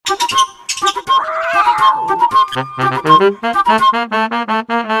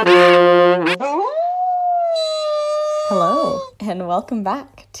Hello, and welcome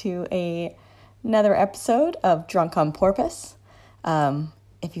back to another episode of Drunk on Porpoise.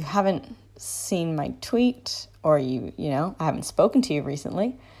 If you haven't seen my tweet, or I haven't spoken to you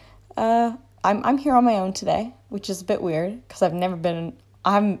recently, I'm here on my own today, which is a bit weird because I haven't done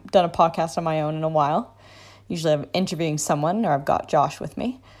a podcast on my own in a while. Usually I'm interviewing someone, or I've got Josh with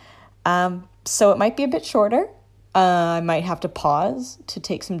me. So it might be a bit shorter. I might have to pause to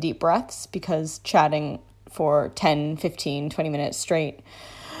take some deep breaths because chatting for 10, 15, 20 minutes straight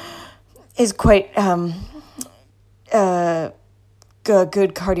is quite a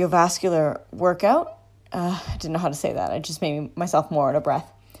good cardiovascular workout. I didn't know how to say that. I just made myself more out of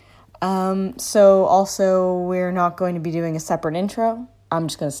breath. So also we're not going to be doing a separate intro. I'm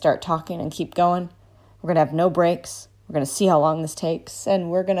just going to start talking and keep going. We're going to have no breaks. We're going to see how long this takes, and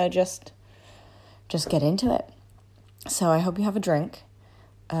we're going to just get into it. So I hope you have a drink.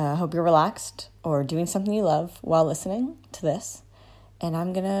 I hope you're relaxed or doing something you love while listening to this. And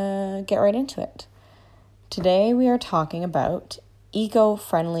I'm going to get right into it. Today we are talking about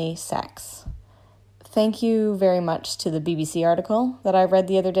eco-friendly sex. Thank you very much to the BBC article that I read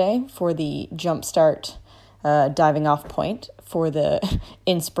the other day for the jumpstart diving off point for the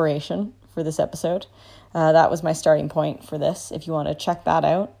inspiration for this episode. That was my starting point for this. If you want to check that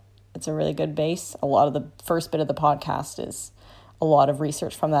out, it's a really good base. A lot of the first bit of the podcast is a lot of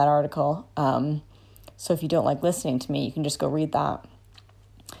research from that article. So if you don't like listening to me, you can just go read that.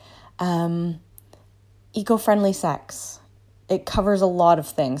 Eco-friendly sex. It covers a lot of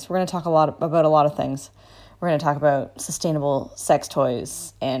things. We're going to talk about a lot of things. We're going to talk about sustainable sex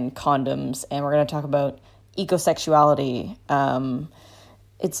toys and condoms, and we're going to talk about ecosexuality.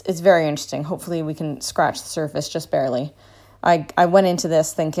 It's very interesting. Hopefully we can scratch the surface just barely. I went into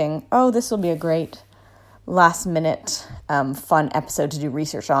this thinking, this will be a great last minute fun episode to do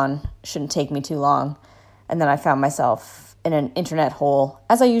research on. Shouldn't take me too long. And then I found myself in an internet hole,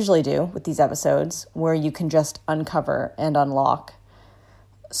 as I usually do with these episodes, where you can just uncover and unlock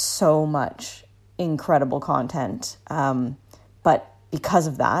so much incredible content. But because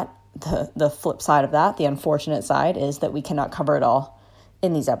of that, the flip side of that, the unfortunate side, is that we cannot cover it all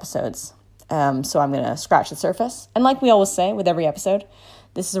in these episodes. So I'm going to scratch the surface. And like we always say with every episode,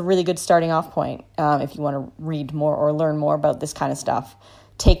 this is a really good starting off point. If you want to read more or learn more about this kind of stuff,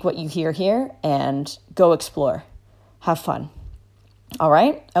 take what you hear here and go explore. Have fun. All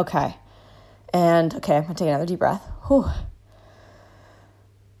right? Okay. And I'm going to take another deep breath. Whew.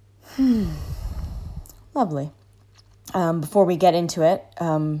 Lovely. Before we get into it,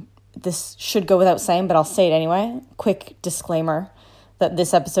 this should go without saying, but I'll say it anyway. Quick disclaimer that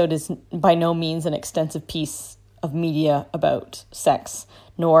this episode is by no means an extensive piece of media about sex,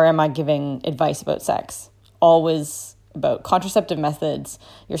 nor am I giving advice about sex. Always about contraceptive methods,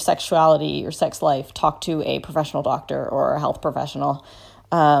 your sexuality, your sex life. Talk to a professional doctor or a health professional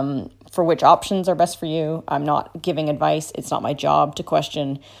for which options are best for you. I'm not giving advice. It's not my job to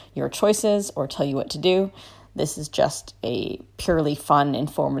question your choices or tell you what to do. This is just a purely fun,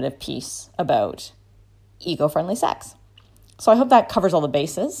 informative piece about eco-friendly sex. So I hope that covers all the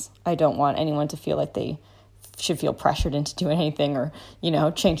bases. I don't want anyone to feel like they should feel pressured into doing anything or,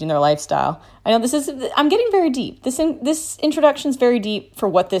 changing their lifestyle. I know I'm getting very deep. This introduction is very deep for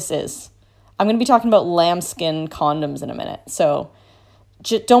what this is. I'm going to be talking about lambskin condoms in a minute. So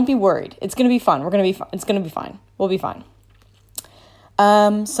don't be worried. It's going to be fun. It's going to be fine. We'll be fine.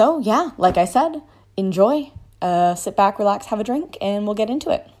 So yeah, like I said, enjoy, sit back, relax, have a drink, and we'll get into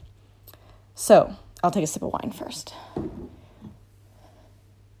it. So I'll take a sip of wine first.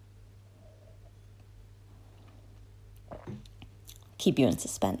 Keep you in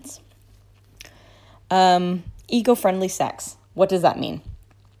suspense. Eco-friendly sex. What does that mean?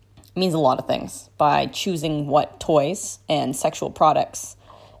 It means a lot of things. By choosing what toys and sexual products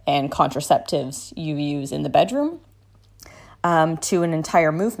and contraceptives you use in the bedroom, to an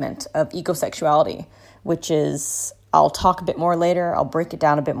entire movement of ecosexuality, which is, I'll talk a bit more later, I'll break it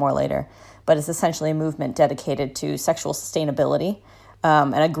down a bit more later, but it's essentially a movement dedicated to sexual sustainability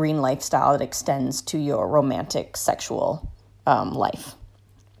and a green lifestyle that extends to your romantic sexual life.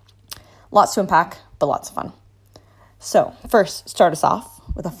 Lots to unpack, but lots of fun. So first, start us off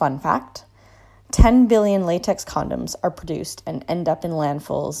with a fun fact. 10 billion latex condoms are produced and end up in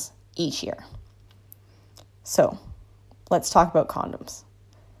landfills each year. So let's talk about condoms.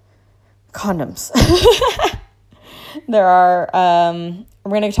 There are, we're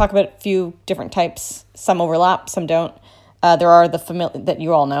going to talk about a few different types. Some overlap, some don't. There are the familiar that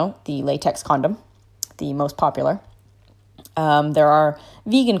you all know, the latex condom, the most popular. There are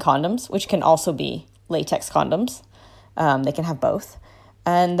vegan condoms, which can also be latex condoms. They can have both.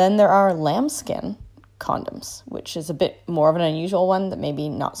 And then there are lambskin condoms, which is a bit more of an unusual one that maybe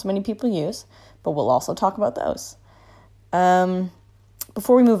not so many people use, but we'll also talk about those.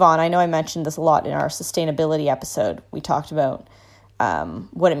 Before we move on, I know I mentioned this a lot in our sustainability episode. We talked about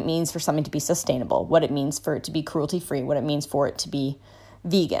what it means for something to be sustainable, what it means for it to be cruelty-free, what it means for it to be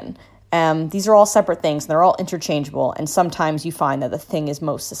vegan. These are all separate things, and they're all interchangeable, and sometimes you find that the thing is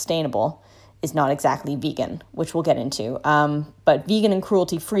most sustainable is not exactly vegan, which we'll get into. But vegan and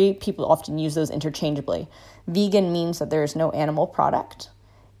cruelty-free, people often use those interchangeably. Vegan means that there is no animal product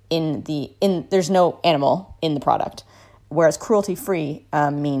there's no animal in the product, whereas cruelty-free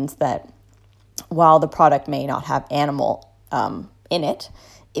means that while the product may not have animal in it,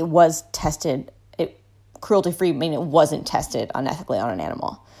 it was tested. Cruelty-free meaning it wasn't tested unethically on an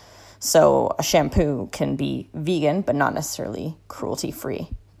animal. So a shampoo can be vegan, but not necessarily cruelty-free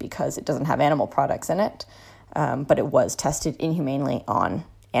because it doesn't have animal products in it, but it was tested inhumanely on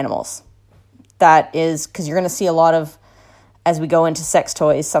animals. That is because you're going to see a lot of, as we go into sex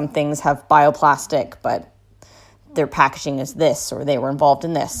toys, some things have bioplastic, but their packaging is this, or they were involved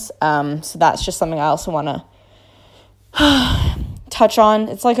in this. So that's just something I also want to touch on.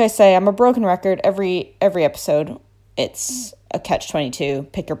 It's like I say, I'm a broken record every episode. It's a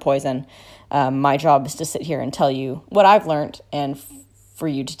catch-22, pick your poison. My job is to sit here and tell you what I've learned and for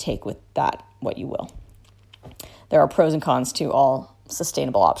you to take with that what you will. There are pros and cons to all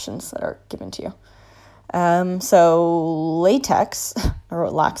sustainable options that are given to you. So latex, I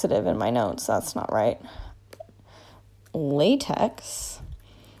wrote laxative in my notes, that's not right. Latex,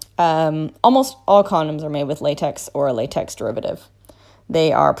 almost all condoms are made with latex or a latex derivative.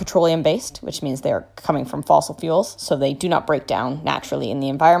 They are petroleum-based, which means they're coming from fossil fuels, so they do not break down naturally in the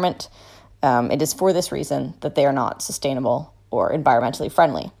environment. It is for this reason that they are not sustainable or environmentally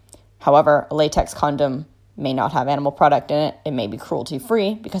friendly. However, a latex condom may not have animal product in it. It may be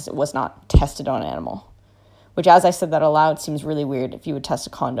cruelty-free because it was not tested on an animal, which, as I said that aloud, seems really weird if you would test a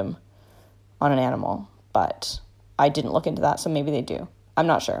condom on an animal, but I didn't look into that, so maybe they do. I'm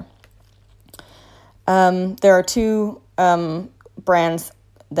not sure. There are two brands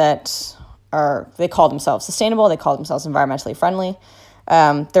that they call themselves sustainable, they call themselves environmentally friendly.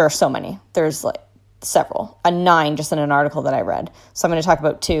 There are so many. There's like several, 9 just in an article that I read. So I'm going to talk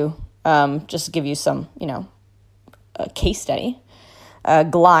about 2, just to give you some, a case study.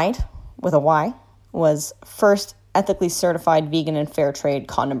 Glide, with a Y, was first ethically certified vegan and fair trade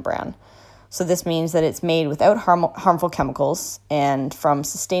condom brand. So this means that it's made without harmful chemicals and from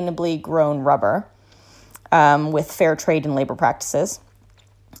sustainably grown rubber, with fair trade and labor practices.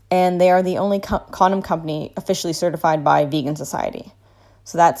 And they are the only condom company officially certified by Vegan Society.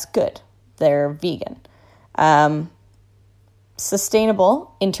 So that's good. They're vegan.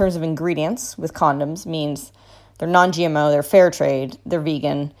 Sustainable in terms of ingredients with condoms means they're non-GMO, they're fair trade, they're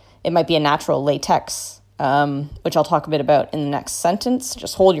vegan. It might be a natural latex, which I'll talk a bit about in the next sentence.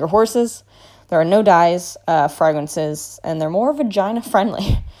 Just hold your horses. There are no dyes, fragrances, and they're more vagina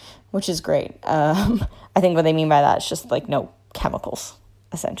friendly, which is great. I think what they mean by that is just like no chemicals,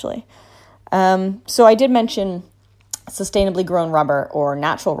 essentially. So I did mention sustainably grown rubber or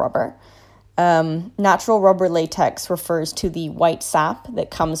natural rubber. Natural rubber latex refers to the white sap that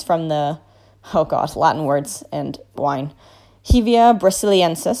comes from the, Latin words and wine, Hevea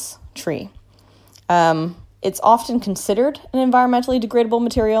brasiliensis tree. It's often considered an environmentally degradable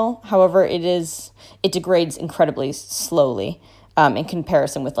material. However, it degrades incredibly slowly in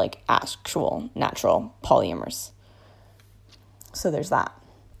comparison with like actual natural polymers. So there's that.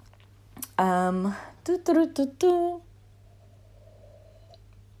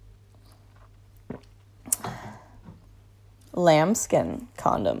 Lambskin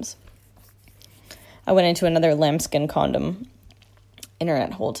condoms. I went into another lambskin condom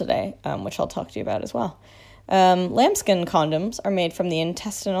internet hole today, which I'll talk to you about as well. Lambskin condoms are made from the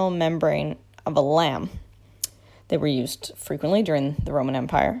intestinal membrane of a lamb. They were used frequently during the Roman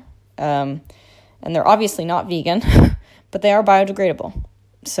Empire. And they're obviously not vegan, but they are biodegradable.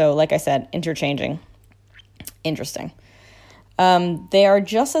 So, like I said, interchanging. Interesting. They are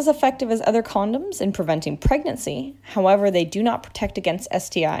just as effective as other condoms in preventing pregnancy. However, they do not protect against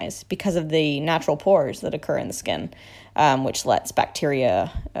STIs because of the natural pores that occur in the skin, which lets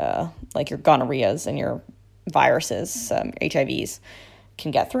bacteria like your gonorrheas and your viruses, HIVs,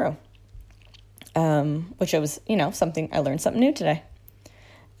 can get through. Which was, something I learned something new today.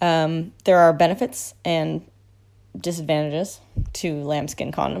 There are benefits and disadvantages to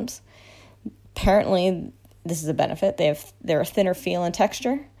lambskin condoms. Apparently, this is a benefit. They're a thinner feel and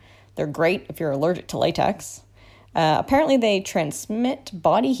texture. They're great if you're allergic to latex. Apparently, they transmit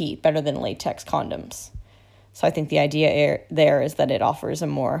body heat better than latex condoms. So I think the idea there is that it offers a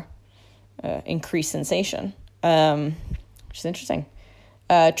more increased sensation, which is interesting.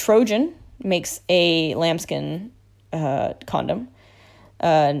 Trojan makes a lambskin condom,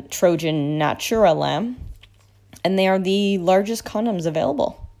 Trojan Natura Lamb, and they are the largest condoms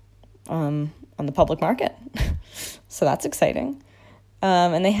available on the public market. So that's exciting.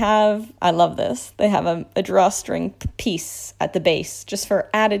 And they have, I love this, they have a drawstring piece at the base just for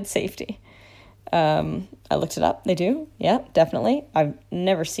added safety. I looked it up. They do. Yeah, definitely. I've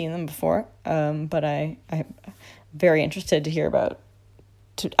never seen them before, but I'm very interested to hear about.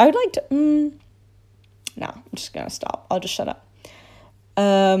 I would like to... no, I'm just going to stop. I'll just shut up.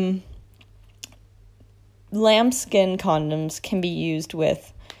 Lambskin condoms can be used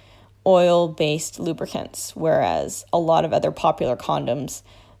with oil-based lubricants, whereas a lot of other popular condoms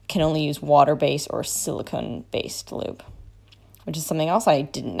can only use water-based or silicone-based lube, which is something else I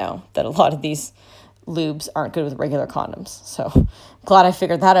didn't know, that a lot of these lubes aren't good with regular condoms. So glad I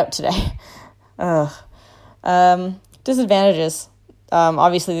figured that out today. Disadvantages.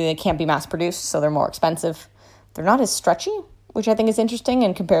 Obviously, they can't be mass-produced, so they're more expensive. They're not as stretchy, which I think is interesting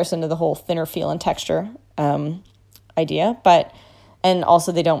in comparison to the whole thinner feel and texture idea. And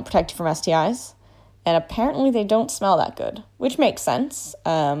also, they don't protect you from STIs. And apparently, they don't smell that good, which makes sense.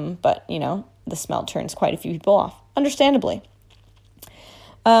 But, the smell turns quite a few people off, understandably.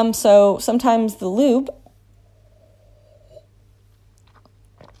 So sometimes the lube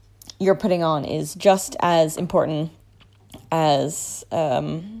you're putting on is just as important as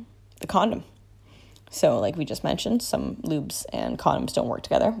the condom. So like we just mentioned, some lubes and condoms don't work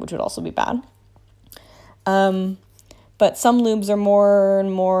together, which would also be bad. But some lubes are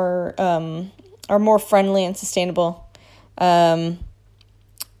more friendly and sustainable.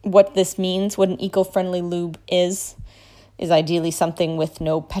 What this means, what an eco-friendly lube is ideally something with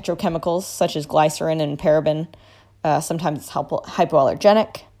no petrochemicals such as glycerin and paraben. Sometimes it's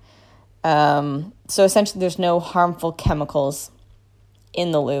hypoallergenic. So essentially there's no harmful chemicals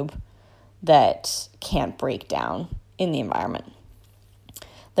in the lube that can't break down in the environment.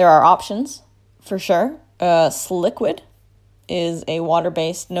 There are options for sure. Sliquid is a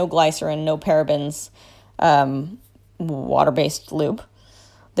water-based, no glycerin, no parabens, water-based lube.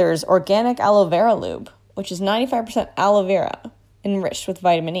 There's organic aloe vera lube, which is 95% aloe vera enriched with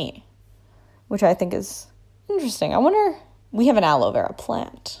vitamin E, which I think is interesting. I wonder, we have an aloe vera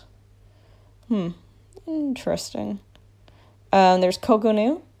plant. Interesting. There's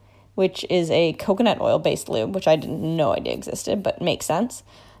Coconut, which is a coconut oil-based lube, which I didn't no idea existed, but makes sense.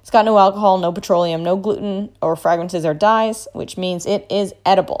 It's got no alcohol, no petroleum, no gluten or fragrances or dyes, which means it is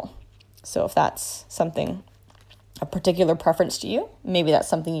edible. So if that's something, a particular preference to you, maybe that's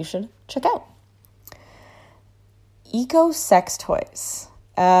something you should check out. Eco sex toys.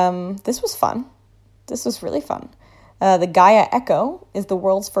 This was fun. This was really fun. The Gaia Echo is the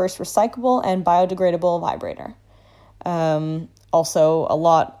world's first recyclable and biodegradable vibrator. Also, a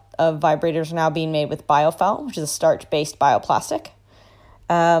lot of vibrators are now being made with biofouling, which is a starch-based bioplastic.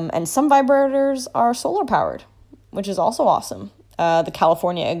 And some vibrators are solar-powered, which is also awesome. The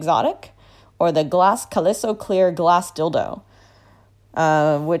California Exotic, or the Glass Caliso Clear Glass Dildo,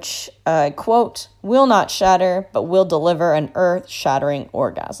 which, quote, will not shatter, but will deliver an earth-shattering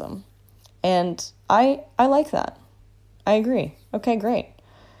orgasm. And I like that. I agree. Okay, great.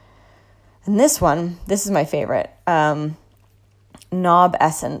 And this is my favorite. Knob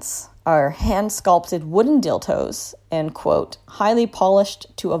Essence are hand-sculpted wooden dildos and, quote, highly polished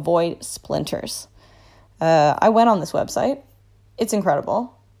to avoid splinters. I went on this website. It's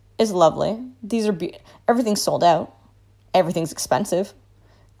incredible. It's lovely. These are everything's sold out. Everything's expensive.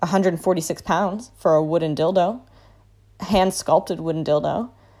 146 pounds for a wooden dildo. Hand-sculpted wooden dildo.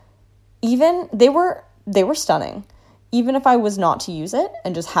 Even, they were stunning. Even if I was not to use it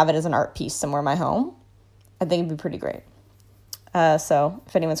and just have it as an art piece somewhere in my home, I think it'd be pretty great. So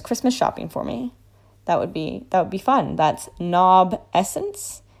if anyone's Christmas shopping for me, that would be fun. That's Knob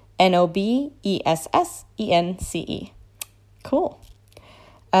Essence, NOBESSENCE. Cool.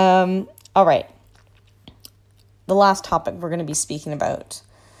 All right. The last topic we're going to be speaking about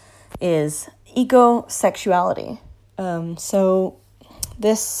is ecosexuality. So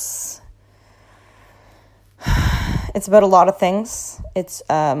this, it's about a lot of things. It's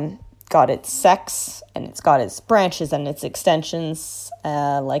got its sex, and it's got its branches and its extensions.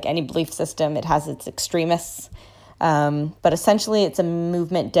 Like any belief system, it has its extremists. But essentially, it's a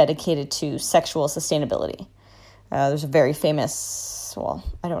movement dedicated to sexual sustainability. There's a very famous, well,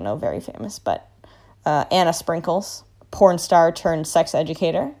 I don't know very famous, but Anna Sprinkles, porn star turned sex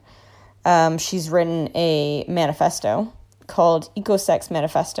educator. She's written a manifesto called EcoSex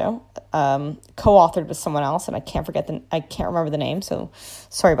Manifesto, co-authored with someone else, and I can't remember the name, so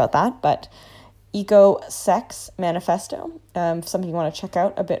sorry about that. But EcoSex Manifesto, something you want to check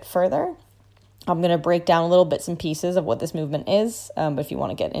out a bit further. I'm going to break down little bits and pieces of what this movement is, but if you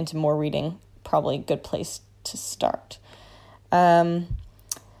want to get into more reading, probably a good place to start.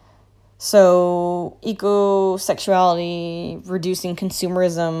 So eco-sexuality, reducing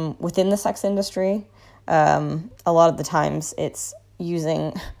consumerism within the sex industry. A lot of the times it's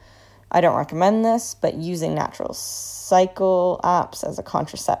using, I don't recommend this, but using natural cycle apps as a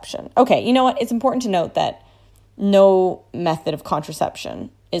contraception. Okay, you know what? It's important to note that no method of contraception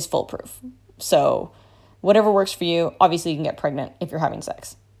is foolproof. So whatever works for you, obviously you can get pregnant if you're having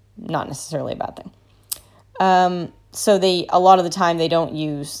sex. Not necessarily a bad thing. So a lot of the time they don't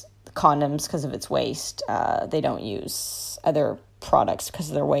use condoms because of its waste. They don't use other products because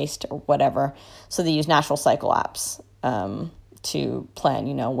of their waste or whatever. So they use natural cycle apps to plan,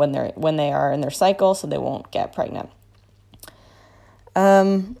 when they are in their cycle, so they won't get pregnant.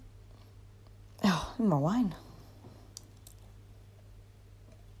 More wine.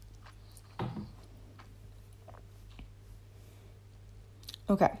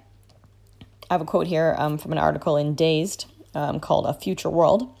 Okay. I have a quote here from an article in Dazed called A Future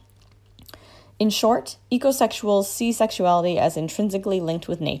World. In short, ecosexuals see sexuality as intrinsically linked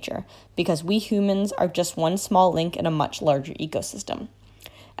with nature because we humans are just one small link in a much larger ecosystem.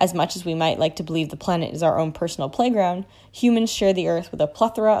 As much as we might like to believe the planet is our own personal playground, humans share the earth with a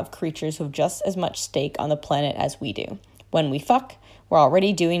plethora of creatures who have just as much stake on the planet as we do. When we fuck, we're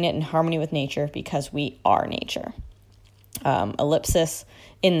already doing it in harmony with nature because we are nature. Ellipsis.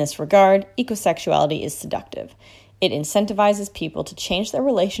 In this regard, ecosexuality is seductive. It incentivizes people to change their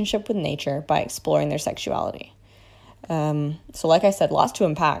relationship with nature by exploring their sexuality. So like I said, lots to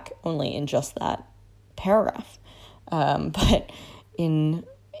unpack only in just that paragraph. But in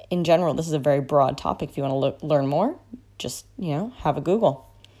general, this is a very broad topic. If you want to learn more, just, have a Google.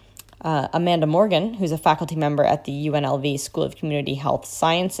 Amanda Morgan, who's a faculty member at the UNLV School of Community Health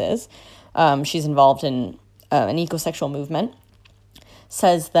Sciences, she's involved in an ecosexual movement,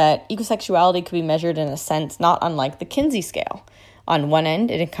 says that ecosexuality could be measured in a sense not unlike the Kinsey scale. On one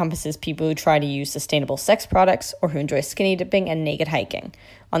end, it encompasses people who try to use sustainable sex products or who enjoy skinny dipping and naked hiking.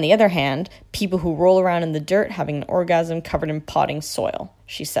 On the other hand, people who roll around in the dirt having an orgasm covered in potting soil,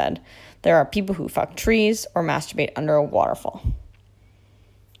 she said. There are people who fuck trees or masturbate under a waterfall.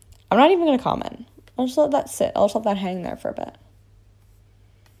 I'm not even going to comment. I'll just let that sit. I'll just let that hang there for a bit.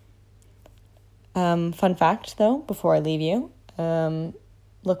 Fun fact, though, before I leave you,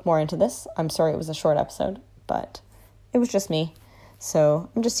 look more into this. I'm sorry it was a short episode, but it was just me. So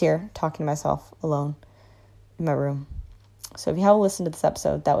I'm just here talking to myself alone in my room. So if you haven't listened to this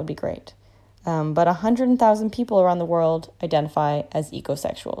episode, that would be great. But 100,000 people around the world identify as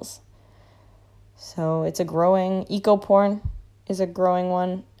ecosexuals. So it's a growing, eco-porn is a growing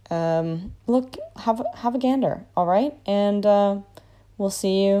one. Look, have a gander, all right? And we'll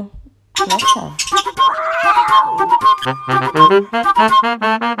see you next time.